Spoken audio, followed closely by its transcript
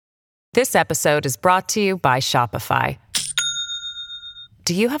This episode is brought to you by Shopify.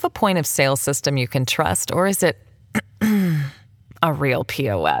 Do you have a point of sale system you can trust, or is it a real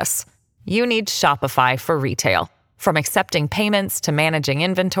POS? You need Shopify for retail. From accepting payments to managing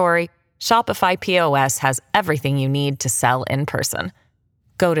inventory, Shopify POS has everything you need to sell in person.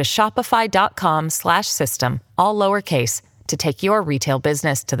 Go to shopify.com/system, all lowercase, to take your retail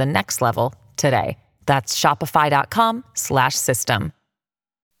business to the next level today. That's shopify.com/system.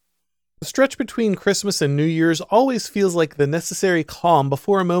 The stretch between Christmas and New Year's always feels like the necessary calm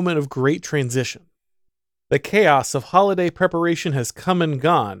before a moment of great transition. The chaos of holiday preparation has come and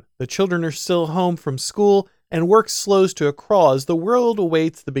gone, the children are still home from school, and work slows to a crawl as the world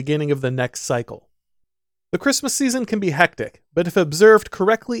awaits the beginning of the next cycle. The Christmas season can be hectic, but if observed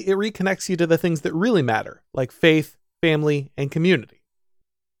correctly, it reconnects you to the things that really matter, like faith, family, and community.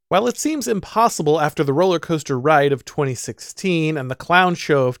 While it seems impossible after the roller coaster ride of 2016 and the clown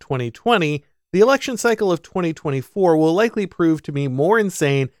show of 2020, the election cycle of 2024 will likely prove to be more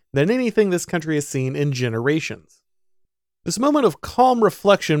insane than anything this country has seen in generations. This moment of calm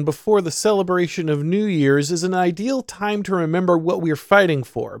reflection before the celebration of New Year's is an ideal time to remember what we're fighting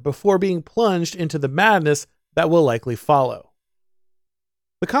for before being plunged into the madness that will likely follow.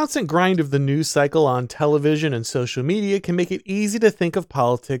 The constant grind of the news cycle on television and social media can make it easy to think of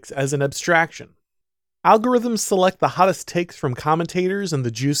politics as an abstraction. Algorithms select the hottest takes from commentators and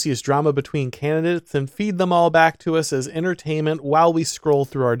the juiciest drama between candidates and feed them all back to us as entertainment while we scroll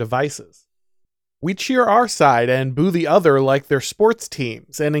through our devices. We cheer our side and boo the other like they're sports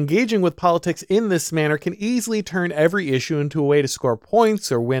teams, and engaging with politics in this manner can easily turn every issue into a way to score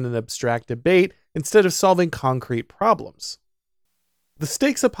points or win an abstract debate instead of solving concrete problems. The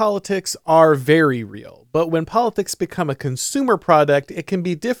stakes of politics are very real, but when politics become a consumer product, it can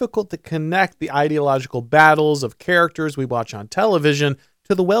be difficult to connect the ideological battles of characters we watch on television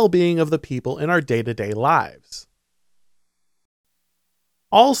to the well-being of the people in our day-to-day lives.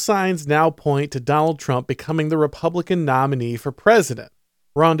 All signs now point to Donald Trump becoming the Republican nominee for president.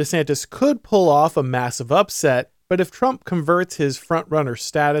 Ron DeSantis could pull off a massive upset, but if Trump converts his frontrunner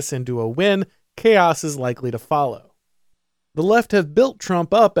status into a win, chaos is likely to follow. The left have built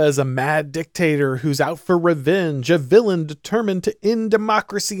Trump up as a mad dictator who's out for revenge, a villain determined to end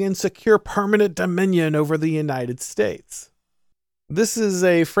democracy and secure permanent dominion over the United States. This is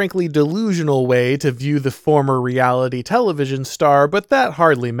a frankly delusional way to view the former reality television star, but that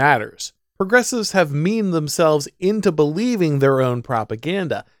hardly matters. Progressives have memed themselves into believing their own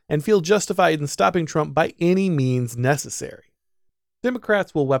propaganda and feel justified in stopping Trump by any means necessary.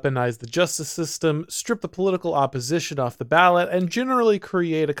 Democrats will weaponize the justice system, strip the political opposition off the ballot, and generally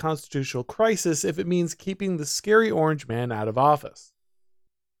create a constitutional crisis if it means keeping the scary orange man out of office.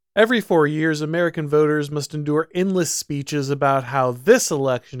 Every 4 years, American voters must endure endless speeches about how this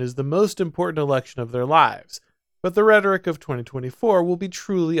election is the most important election of their lives, but the rhetoric of 2024 will be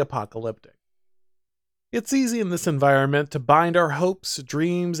truly apocalyptic. It's easy in this environment to bind our hopes,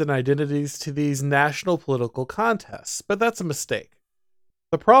 dreams, and identities to these national political contests, but that's a mistake.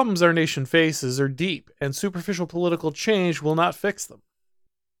 The problems our nation faces are deep, and superficial political change will not fix them.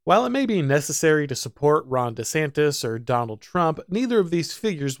 While it may be necessary to support Ron DeSantis or Donald Trump, neither of these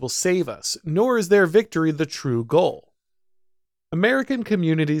figures will save us, nor is their victory the true goal. American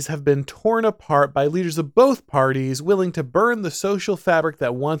communities have been torn apart by leaders of both parties willing to burn the social fabric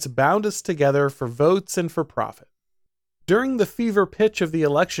that once bound us together for votes and for profit. During the fever pitch of the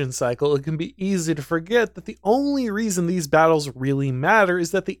election cycle, it can be easy to forget that the only reason these battles really matter is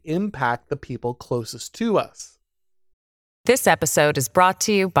that they impact the people closest to us. This episode is brought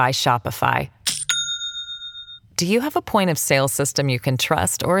to you by Shopify. Do you have a point of sale system you can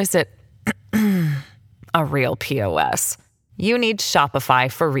trust, or is it a real POS? You need Shopify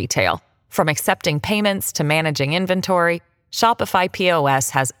for retail. From accepting payments to managing inventory, Shopify POS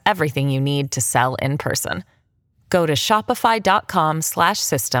has everything you need to sell in person. Go to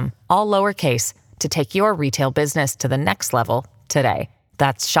shopify.com/system, all lowercase, to take your retail business to the next level today.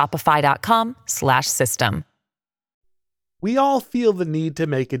 That's shopify.com/system. We all feel the need to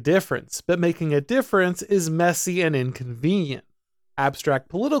make a difference, but making a difference is messy and inconvenient. Abstract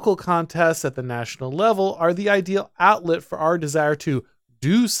political contests at the national level are the ideal outlet for our desire to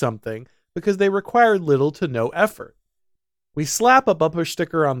do something because they require little to no effort. We slap a bumper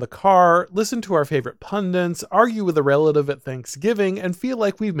sticker on the car, listen to our favorite pundits, argue with a relative at Thanksgiving, and feel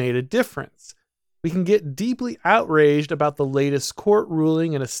like we've made a difference. We can get deeply outraged about the latest court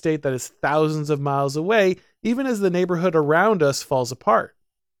ruling in a state that is thousands of miles away, even as the neighborhood around us falls apart.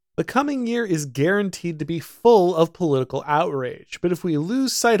 The coming year is guaranteed to be full of political outrage, but if we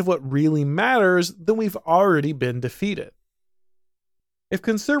lose sight of what really matters, then we've already been defeated. If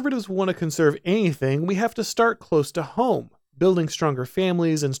conservatives want to conserve anything, we have to start close to home. Building stronger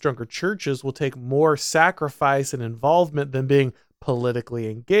families and stronger churches will take more sacrifice and involvement than being politically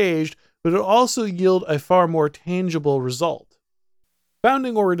engaged, but it'll also yield a far more tangible result.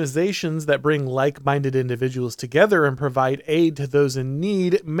 Founding organizations that bring like-minded individuals together and provide aid to those in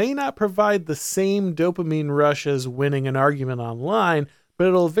need may not provide the same dopamine rush as winning an argument online, but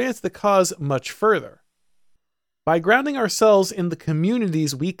it'll advance the cause much further. By grounding ourselves in the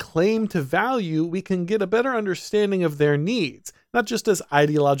communities we claim to value, we can get a better understanding of their needs, not just as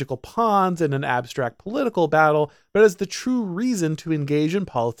ideological pawns in an abstract political battle, but as the true reason to engage in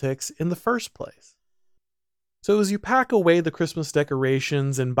politics in the first place. So as you pack away the Christmas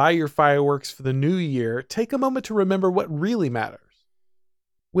decorations and buy your fireworks for the new year, take a moment to remember what really matters.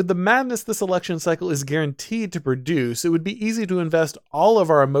 With the madness this election cycle is guaranteed to produce, it would be easy to invest all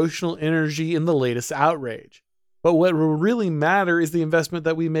of our emotional energy in the latest outrage. But what will really matter is the investment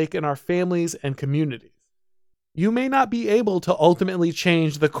that we make in our families and communities. You may not be able to ultimately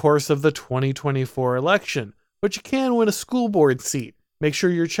change the course of the 2024 election, but you can win a school board seat. Make sure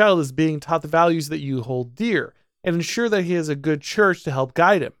your child is being taught the values that you hold dear, and ensure that he has a good church to help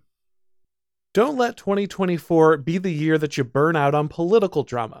guide him. Don't let 2024 be the year that you burn out on political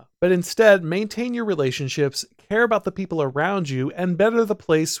drama, but instead maintain your relationships, care about the people around you, and better the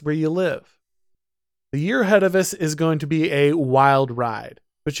place where you live. The year ahead of us is going to be a wild ride,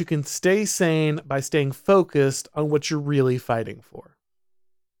 but you can stay sane by staying focused on what you're really fighting for.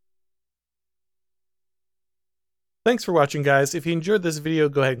 Thanks for watching, guys. If you enjoyed this video,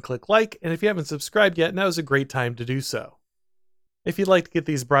 go ahead and click like, and if you haven't subscribed yet, now is a great time to do so. If you'd like to get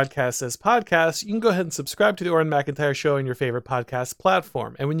these broadcasts as podcasts, you can go ahead and subscribe to The Orrin McIntyre Show on your favorite podcast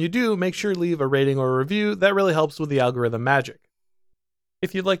platform, and when you do, make sure to leave a rating or a review. That really helps with the algorithm magic.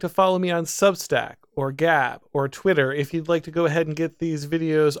 If you'd like to follow me on Substack, or Gab, or Twitter, if you'd like to go ahead and get these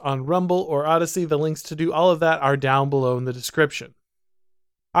videos on Rumble or Odyssey, the links to do all of that are down below in the description.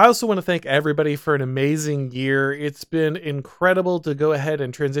 I also want to thank everybody for an amazing year. It's been incredible to go ahead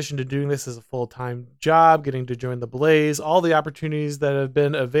and transition to doing this as a full-time job, getting to join the Blaze, all the opportunities that have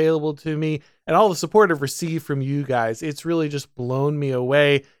been available to me, and all the support I've received from you guys. It's really just blown me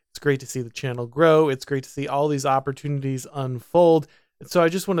away. It's great to see the channel grow. It's great to see all these opportunities unfold. And so I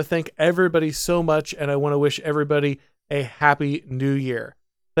just want to thank everybody so much, and I want to wish everybody a happy new year.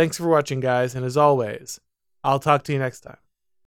 Thanks for watching, guys, and as always, I'll talk to you next time.